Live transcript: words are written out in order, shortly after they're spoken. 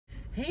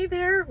Hey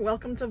there,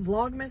 welcome to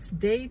Vlogmas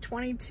Day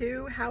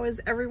 22. How is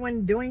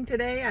everyone doing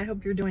today? I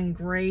hope you're doing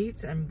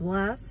great and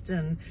blessed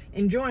and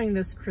enjoying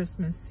this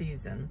Christmas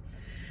season.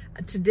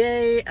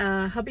 Today,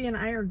 hubby and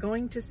I are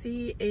going to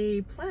see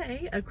a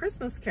play, A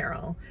Christmas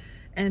Carol,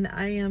 and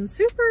I am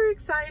super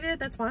excited.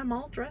 That's why I'm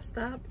all dressed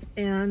up,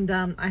 and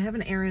I have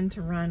an errand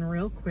to run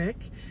real quick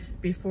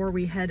before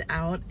we head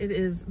out. It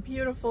is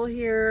beautiful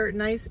here,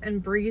 nice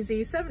and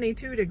breezy,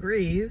 72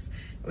 degrees.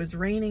 It was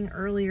raining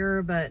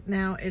earlier, but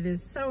now it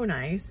is so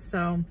nice.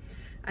 So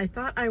I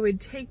thought I would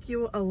take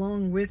you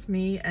along with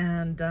me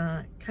and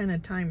kind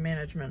of time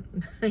management,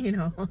 you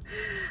know,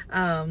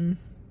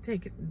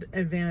 take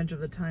advantage of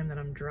the time that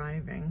I'm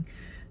driving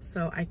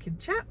so I could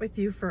chat with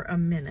you for a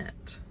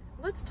minute.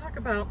 Let's talk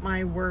about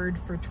my word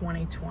for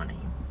 2020.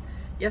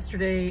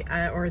 Yesterday,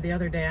 or the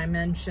other day, I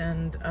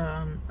mentioned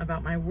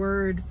about my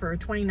word for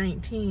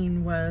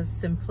 2019 was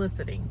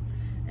simplicity,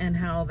 and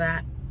how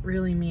that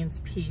really means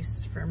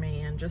peace for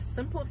me, and just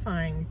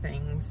simplifying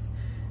things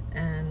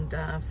and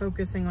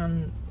focusing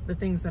on the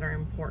things that are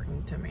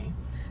important to me.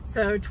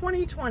 So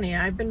 2020,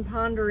 I've been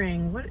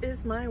pondering, what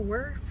is my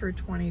word for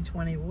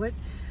 2020? What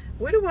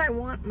do I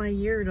want my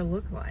year to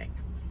look like?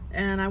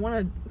 And I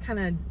want to kind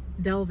of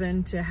delve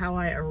into how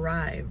I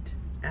arrived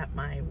at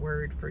my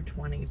word for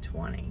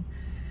 2020.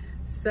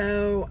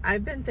 So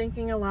I've been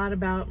thinking a lot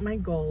about my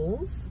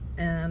goals,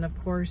 and of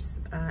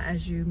course,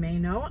 as you may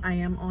know, I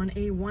am on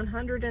a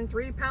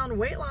 103-pound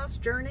weight loss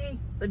journey,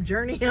 the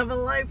journey of a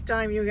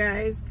lifetime, you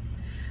guys.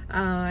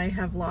 I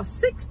have lost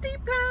 60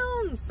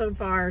 pounds so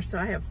far, so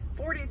I have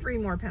 43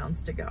 more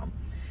pounds to go.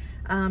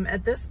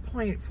 At this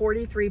point,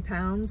 43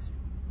 pounds,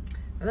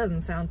 that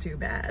doesn't sound too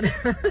bad.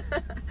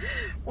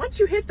 Once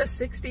you hit the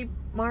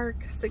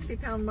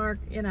 60-pound mark,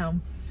 you know,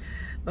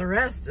 the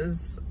rest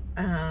is,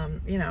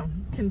 you know,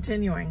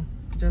 continuing,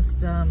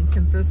 just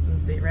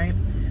consistency, right?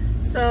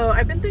 So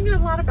I've been thinking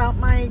a lot about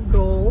my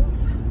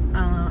goals.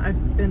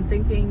 I've been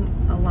thinking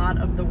a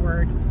lot of the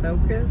word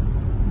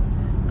focus.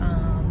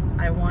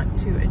 I want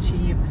to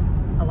achieve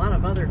a lot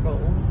of other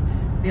goals.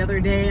 The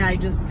other day, I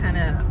just kind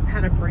of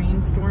had a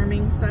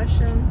brainstorming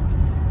session.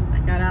 I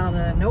got out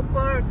a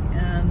notebook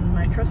and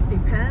my trusty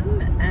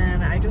pen,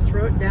 and I just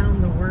wrote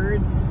down the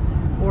words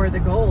or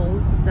the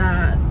goals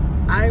that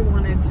I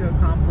wanted to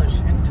accomplish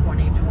in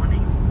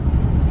 2020.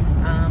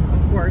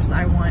 Of course,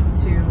 I want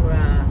to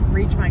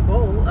reach my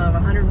goal of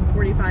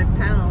 145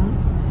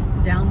 pounds,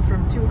 down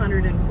from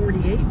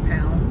 248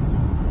 pounds,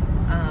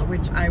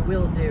 which I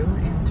will do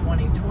in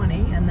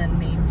 2020, and then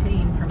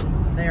maintain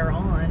from there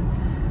on.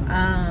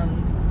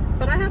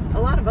 But I have a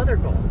lot of other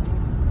goals.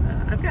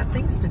 I've got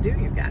things to do,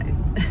 you guys,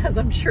 as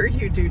I'm sure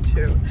you do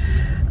too.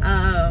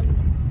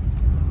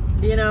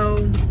 You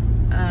know,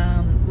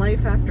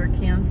 life after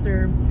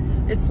cancer,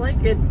 it's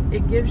like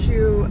it gives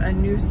you a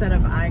new set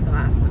of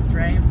eyeglasses,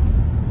 right?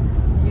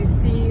 You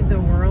see the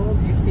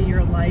world, you see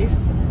your life,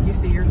 you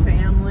see your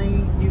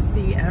family, you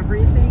see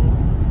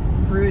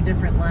everything through a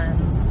different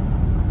lens.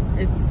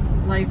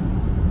 Life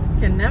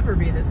can never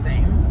be the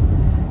same,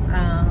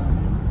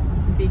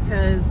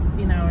 because,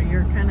 you know,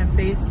 you're kind of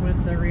faced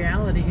with the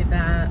reality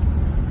that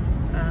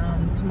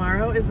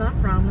tomorrow is not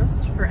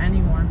promised for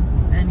anyone,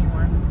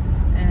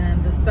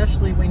 and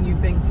especially when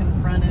you've been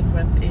confronted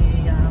with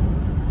a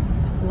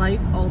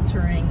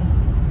life-altering,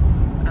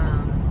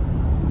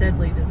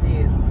 deadly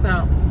disease.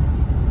 So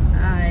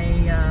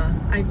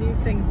I view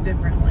things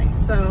differently.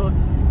 So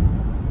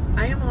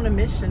I am on a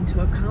mission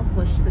to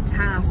accomplish the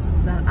tasks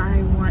that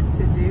I want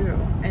to do,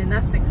 and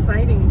that's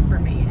exciting for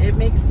me. It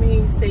makes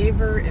me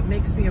savor, it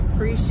makes me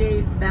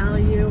appreciate,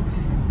 value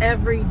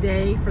every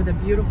day for the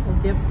beautiful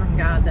gift from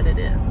God that it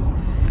is.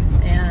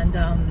 And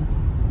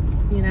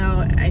you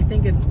know, I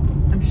think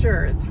I'm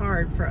sure it's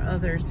hard for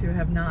others who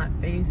have not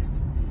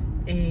faced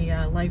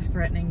a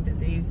life-threatening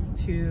disease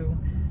to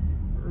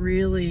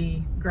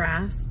really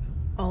grasp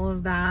all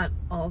of that,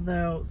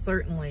 although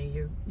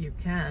certainly you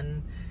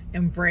can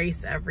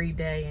embrace every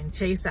day and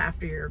chase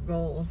after your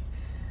goals.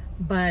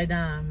 But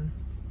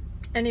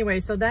anyway,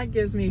 so that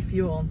gives me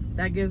fuel,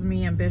 that gives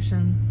me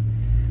ambition,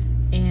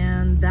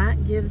 and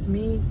that gives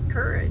me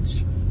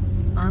courage,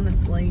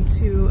 honestly,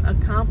 to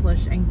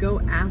accomplish and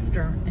go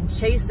after and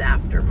chase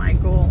after my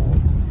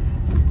goals.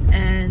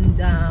 And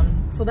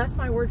so that's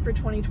my word for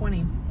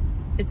 2020.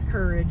 It's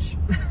courage.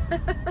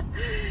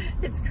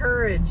 It's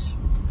courage.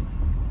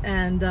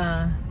 And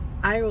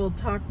I will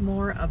talk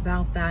more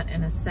about that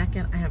in a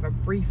second. I have a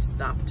brief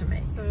stop to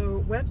make.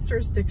 So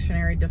Webster's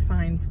dictionary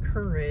defines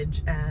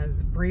courage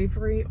as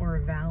bravery or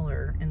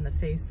valor in the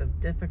face of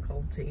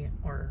difficulty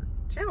or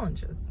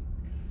challenges.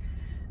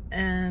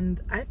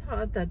 And I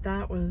thought that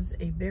that was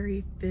a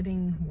very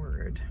fitting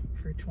word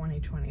for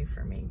 2020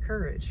 for me,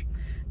 courage.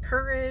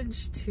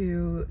 Courage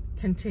to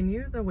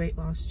continue the weight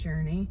loss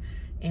journey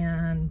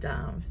and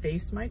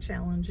face my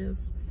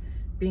challenges,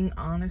 being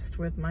honest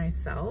with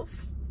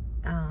myself,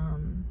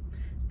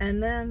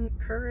 and then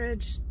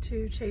courage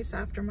to chase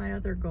after my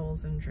other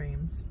goals and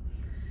dreams.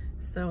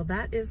 So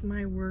that is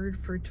my word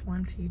for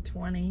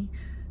 2020.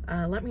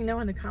 Let me know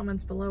in the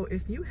comments below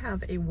if you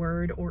have a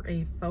word or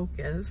a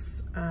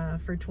focus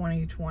for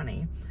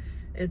 2020.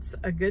 It's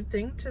a good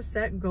thing to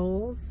set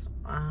goals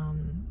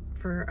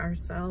for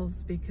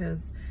ourselves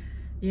because,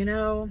 you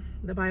know,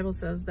 the Bible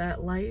says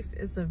that life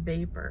is a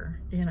vapor.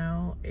 You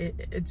know,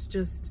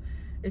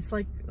 it's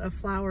like a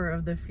flower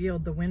of the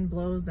field. The wind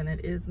blows and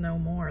it is no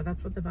more.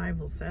 That's what the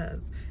Bible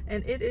says.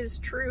 And it is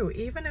true.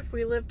 Even if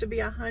we live to be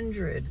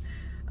 100,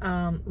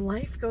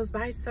 life goes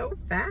by so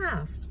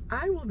fast.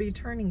 I will be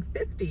turning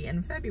 50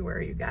 in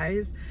February, you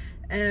guys.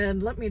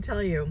 And let me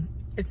tell you,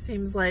 it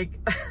seems like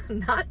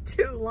not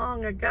too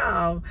long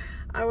ago,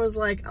 I was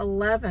like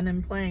 11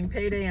 and playing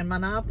Payday and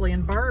Monopoly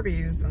and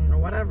Barbies and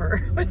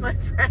whatever with my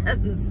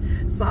friends,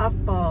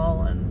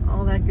 softball and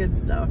all that good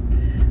stuff.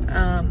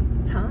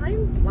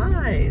 Time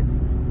flies.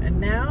 And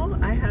now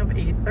I have a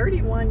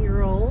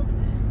 31-year-old,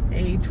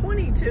 a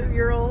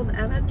 22-year-old,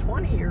 and a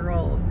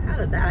 20-year-old. How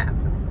did that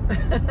happen?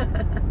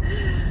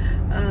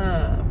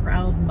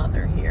 Proud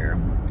mother here,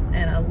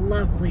 and a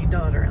lovely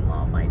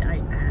daughter-in-law, might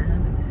I add.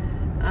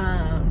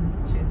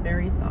 She's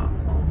very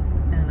thoughtful,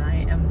 and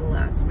I am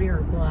blessed. We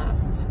are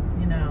blessed,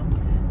 you know.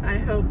 I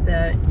hope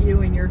that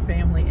you and your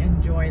family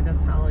enjoy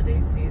this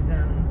holiday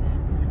season,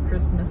 this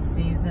Christmas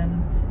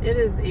season. It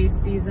is a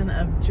season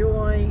of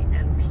joy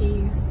and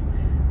peace,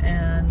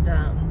 and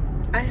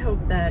I hope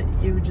that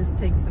you just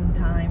take some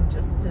time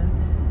just to,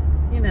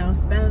 you know,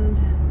 spend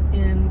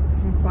in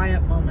some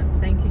quiet moments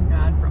thanking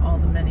God for all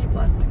the many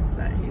blessings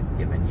that He's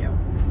given you.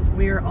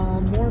 We are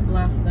all more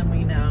blessed than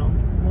we know,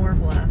 more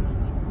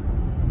blessed.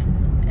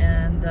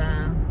 And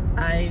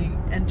I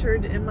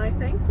entered in my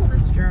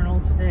thankfulness journal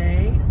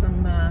today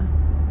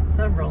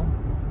several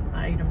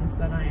items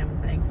that I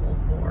am thankful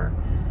for.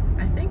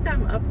 I think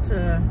I'm up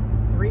to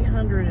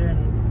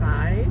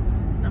 305,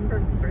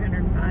 number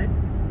 305,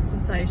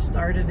 since I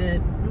started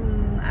it.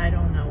 I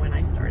don't know when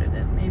I started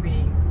it,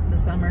 maybe the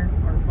summer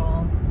or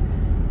fall.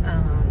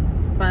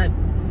 But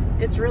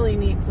it's really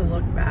neat to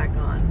look back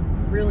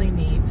on, really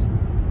neat.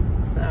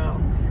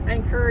 So I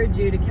encourage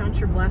you to count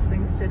your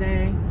blessings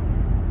today,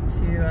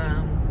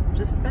 to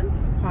just spend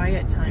some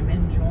quiet time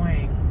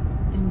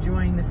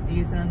enjoying the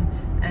season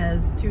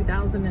as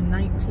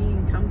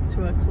 2019 comes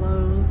to a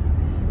close,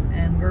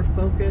 and we're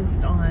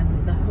focused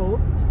on the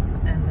hopes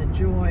and the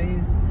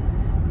joys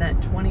that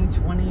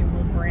 2020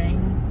 will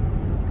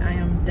bring. I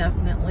am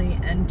definitely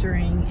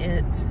entering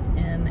it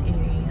in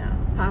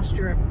a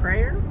posture of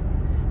prayer.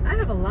 I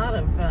have a lot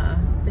of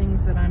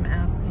things that I'm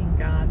asking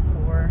God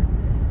for,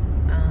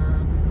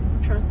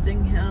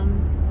 trusting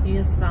Him. He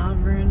is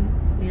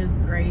sovereign, He is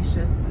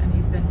gracious, and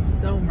He's been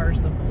so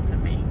merciful to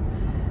me,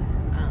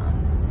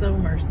 so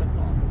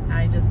merciful.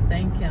 I just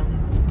thank Him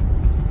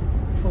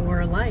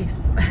for life,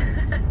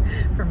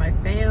 for my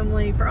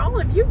family, for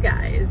all of you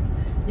guys.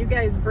 You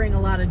guys bring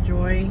a lot of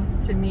joy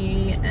to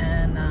me,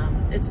 and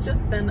it's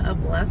just been a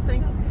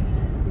blessing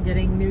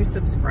getting new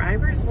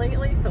subscribers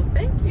lately. So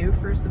thank you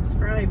for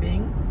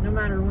subscribing. No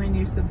matter when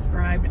you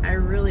subscribed, I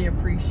really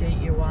appreciate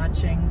you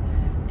watching.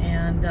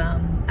 And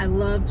I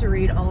love to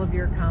read all of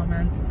your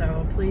comments,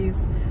 so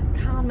please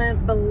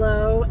comment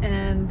below,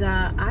 and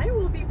I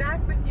will be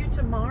back with you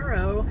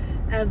tomorrow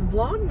as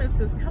Vlogmas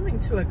is coming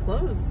to a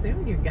close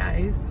soon, you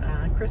guys.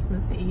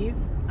 Christmas Eve,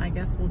 I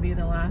guess, will be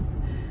the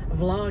last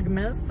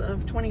Vlogmas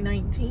of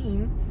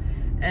 2019.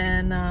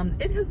 And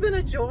it has been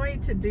a joy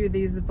to do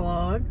these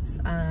vlogs,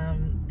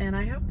 and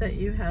I hope that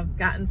you have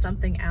gotten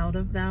something out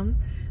of them.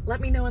 Let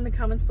me know in the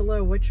comments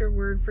below what's your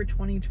word for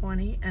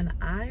 2020, and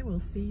I will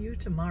see you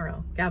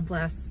tomorrow. God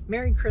bless.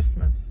 Merry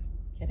Christmas.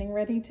 Getting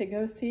ready to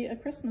go see A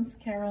Christmas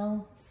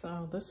Carol.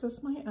 So this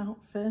is my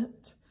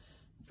outfit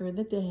for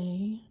the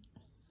day.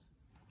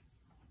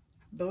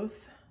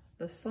 Both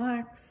the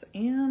slacks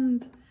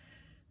and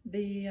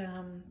the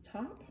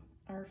top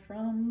are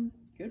from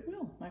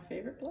Goodwill, my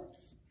favorite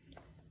place.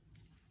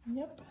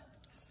 Yep,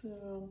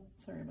 so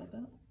sorry about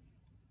that.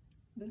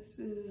 This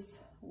is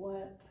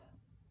what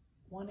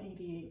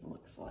 188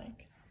 looks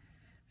like.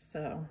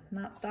 So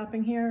not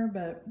stopping here,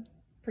 but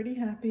pretty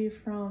happy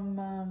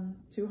from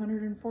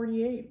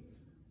 248.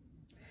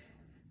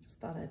 Just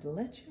thought I'd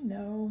let you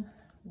know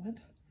what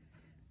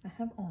I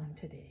have on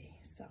today.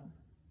 So